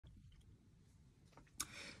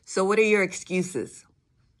So what are your excuses?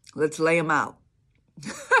 Let's lay them out.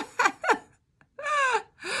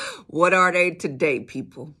 What are they today,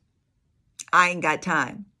 people? I ain't got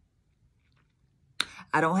time.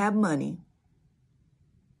 I don't have money.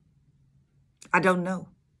 I don't know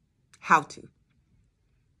how to.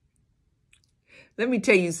 Let me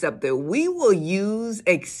tell you something. We will use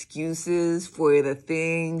excuses for the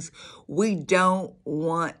things we don't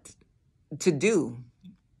want to do.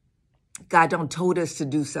 God don't told us to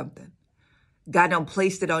do something. God don't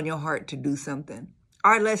placed it on your heart to do something.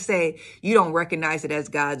 Or let's say you don't recognize it as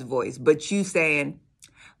God's voice, but you saying,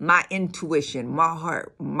 my intuition, my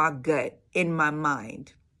heart, my gut, in my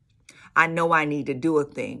mind, I know I need to do a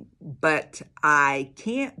thing, but I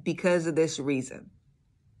can't because of this reason.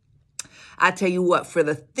 I tell you what, for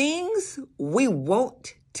the things we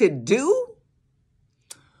want to do,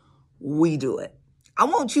 we do it. I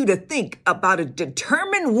want you to think about a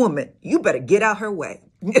determined woman. You better get out her way.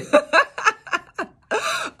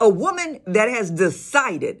 A woman that has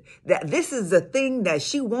decided that this is the thing that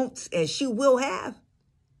she wants and she will have.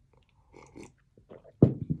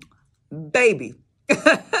 Baby,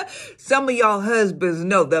 some of y'all husbands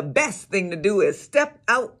know the best thing to do is step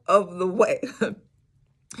out of the way.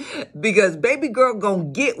 Because baby girl gonna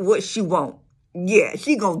get what she want. Yeah,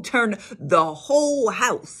 she gonna turn the whole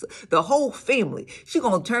house, the whole family. She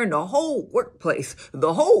gonna turn the whole workplace,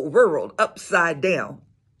 the whole world upside down.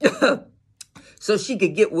 So she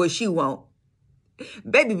could get what she want.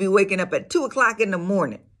 Baby be waking up at 2 o'clock in the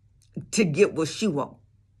morning to get what she want.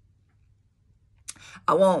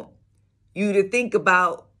 I want you to think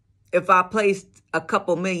about if I placed a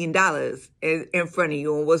couple $1 million in front of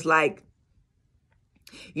you and was like,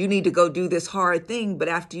 you need to go do this hard thing, but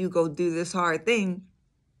after you go do this hard thing,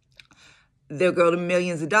 they'll go to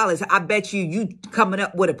millions of dollars. I bet you coming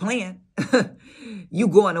up with a plan. You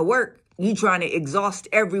going to work. You trying to exhaust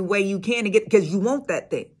every way you can to get, because you want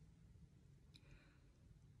that thing.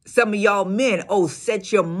 Some of y'all men,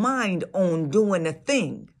 set your mind on doing a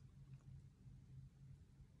thing.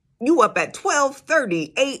 You up at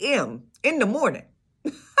 12:30 a.m. in the morning,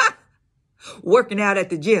 working out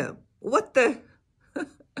at the gym. What the?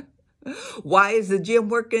 Why is the gym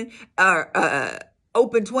working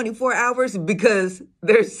open 24 hours? Because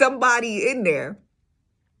there's somebody in there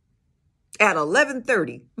at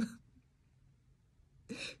 11:30,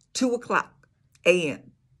 2 o'clock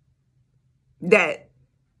a.m. that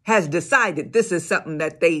has decided this is something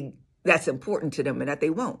that's important to them and that they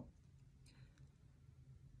want.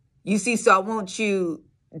 You see, so I want you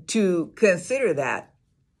to consider that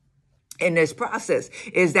in this process,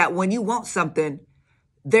 is that when you want something,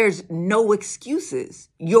 there's no excuses.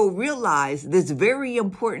 You'll realize this very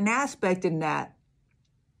important aspect in that,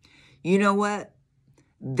 you know what?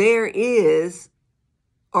 There is,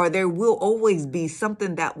 or there will always be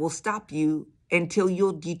something that will stop you until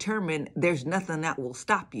you'll determine there's nothing that will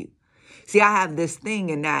stop you. See, I have this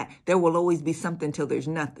thing in that there will always be something till there's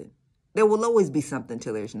nothing. There will always be something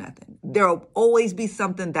till there's nothing. There'll always be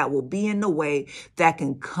something that will be in the way that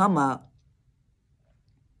can come up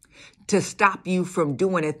to stop you from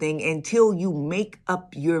doing a thing until you make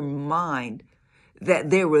up your mind that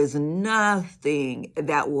there is nothing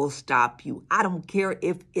that will stop you. I don't care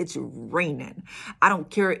if it's raining. I don't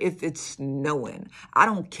care if it's snowing. I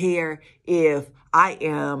don't care if I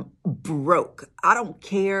am broke. I don't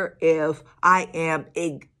care if I am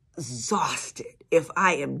exhausted, if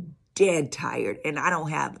I am dead tired and I don't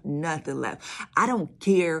have nothing left. I don't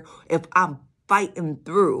care if I'm fighting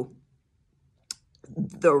through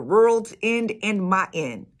the world's end and my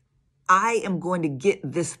end. I am going to get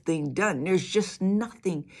this thing done. There's just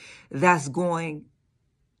nothing that's going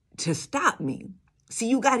to stop me. See,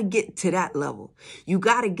 you got to get to that level. You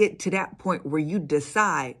got to get to that point where you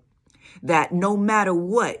decide that no matter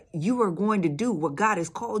what, you are going to do what God has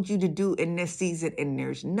called you to do in this season, and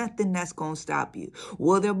there's nothing that's going to stop you.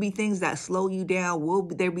 Will there be things that slow you down? Will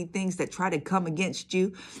there be things that try to come against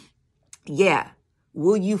you? Yeah.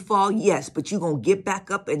 Will you fall? Yes, but you're going to get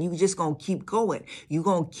back up and you just going to keep going. You're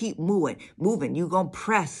going to keep moving. You're going to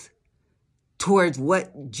press towards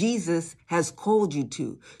what Jesus has called you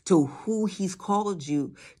to who he's called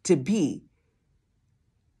you to be.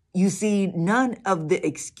 You see, none of the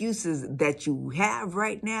excuses that you have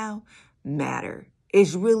right now matter.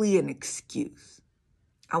 It's really an excuse.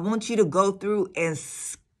 I want you to go through and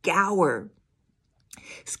scour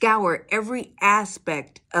every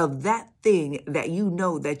aspect of that thing that you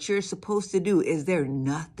know that you're supposed to do. Is there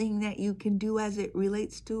nothing that you can do as it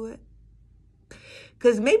relates to it?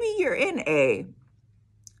 Because maybe you're in a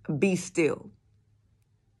be still,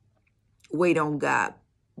 wait on God.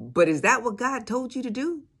 But is that what God told you to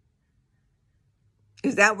do?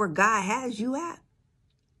 Is that where God has you at?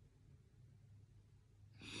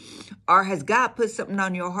 Or has God put something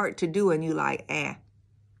on your heart to do and you like,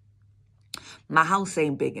 my house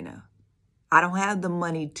ain't big enough. I don't have the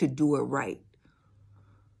money to do it right.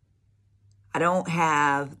 I don't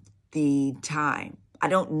have the time. I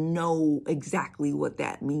don't know exactly what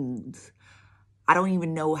that means. I don't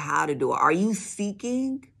even know how to do it. Are you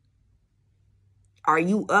seeking? Are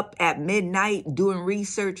you up at midnight doing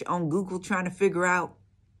research on Google trying to figure out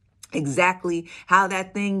exactly how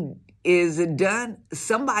that thing is done?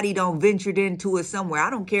 Somebody done ventured into it somewhere. I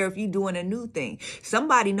don't care if you're doing a new thing.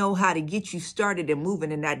 Somebody know how to get you started and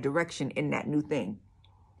moving in that direction in that new thing.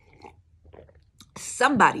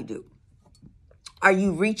 Somebody do. Are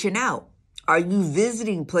you reaching out? Are you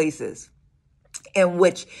visiting places in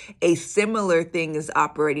which a similar thing is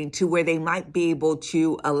operating to where they might be able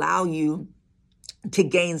to allow you to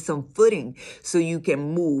gain some footing so you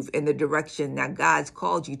can move in the direction that God's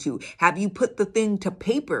called you to? Have you put the thing to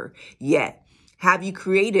paper yet? Have you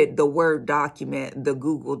created the Word document, the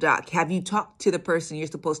Google Doc? Have you talked to the person you're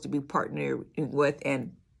supposed to be partnering with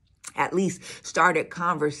and at least started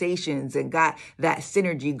conversations and got that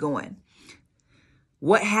synergy going?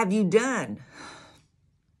 What have you done?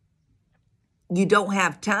 You don't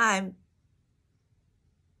have time.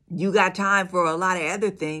 You got time for a lot of other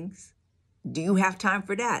things. Do you have time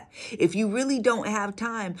for that? If you really don't have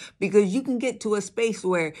time, because you can get to a space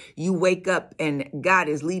where you wake up and God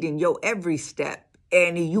is leading your every step,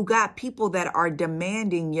 and you got people that are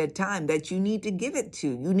demanding your time that you need to give it to.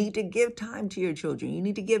 You need to give time to your children. You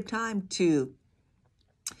need to give time to,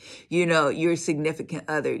 your significant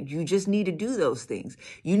other. You just need to do those things.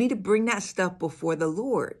 You need to bring that stuff before the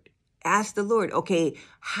Lord. Ask the Lord, okay,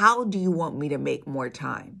 how do you want me to make more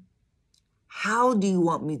time? How do you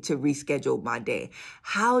want me to reschedule my day?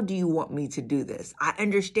 How do you want me to do this? I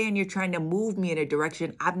understand you're trying to move me in a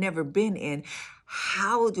direction I've never been in.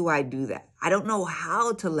 How do I do that? I don't know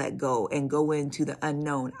how to let go and go into the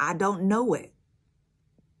unknown. I don't know it.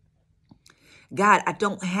 God, I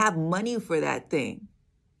don't have money for that thing.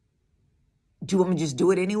 Do you want me to just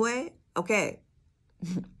do it anyway? Okay.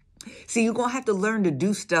 See, you're going to have to learn to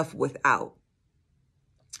do stuff without.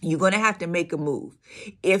 You're going to have to make a move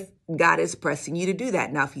if God is pressing you to do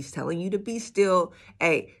that. Now, if he's telling you to be still,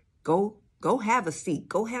 hey, go have a seat.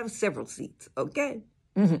 Go have several seats, okay?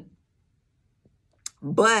 Mm-hmm.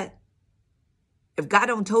 But if God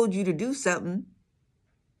don't told you to do something,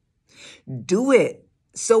 do it.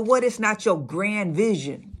 So what? It's not your grand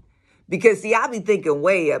vision. Because, see, I be thinking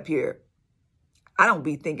way up here. I don't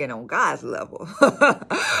be thinking on God's level,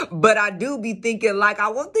 but I do be thinking like I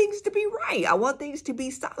want things to be right. I want things to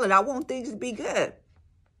be solid. I want things to be good.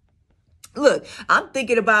 Look, I'm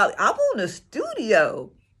thinking about, I want a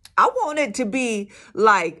studio. I want it to be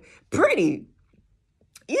like pretty.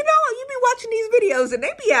 You be watching these videos and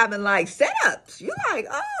they be having like setups. You're like,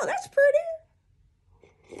 oh, that's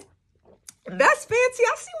pretty. That's fancy.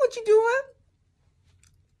 I see what you're doing.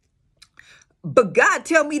 But God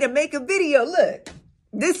tell me to make a video. Look,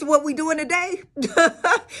 this is what we doing today.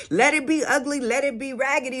 Let it be ugly. Let it be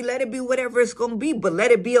raggedy. Let it be whatever it's going to be. But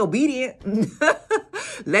let it be obedient.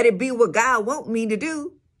 Let it be what God want me to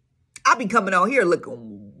do. I be coming on here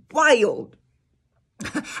looking wild.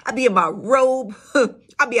 I be in my robe.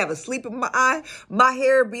 I be having sleep in my eye. My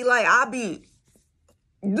hair be like,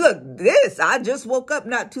 look, this. I just woke up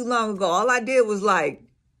not too long ago. All I did was like,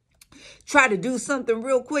 try to do something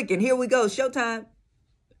real quick, and here we go, showtime.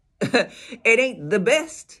 It ain't the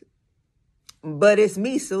best, but it's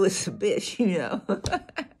me, so it's a bitch,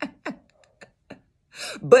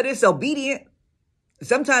 But it's obedient.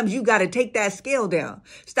 Sometimes you got to take that scale down.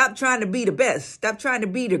 Stop trying to be the best. Stop trying to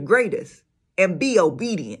be the greatest and be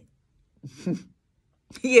obedient.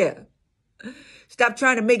 Yeah. Stop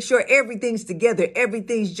trying to make sure everything's together.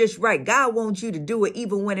 Everything's just right. God wants you to do it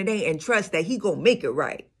even when it ain't, and trust that he gonna make it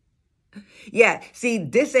right. Yeah, see,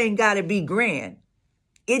 this ain't got to be grand.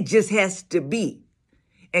 It just has to be.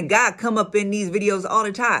 And God come up in these videos all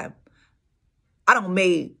the time. I done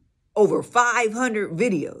made over 500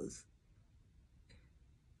 videos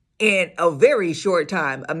in a very short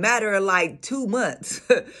time, a matter of like 2 months,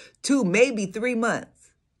 maybe 3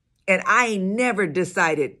 months. And I ain't never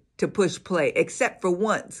decided to push play except for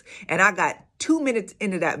once. And I got 2 minutes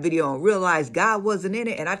into that video and realized God wasn't in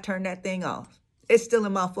it, and I turned that thing off. It's still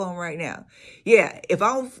in my phone right now. Yeah, if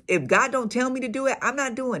God don't tell me to do it, I'm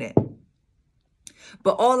not doing it.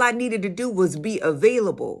 But all I needed to do was be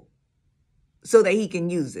available so that he can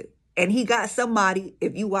use it. And he got somebody,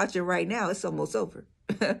 if you watch it right now, it's almost over.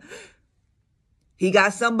 He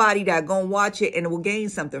got somebody that gonna watch it and will gain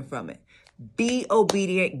something from it. Be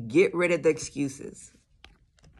obedient. Get rid of the excuses.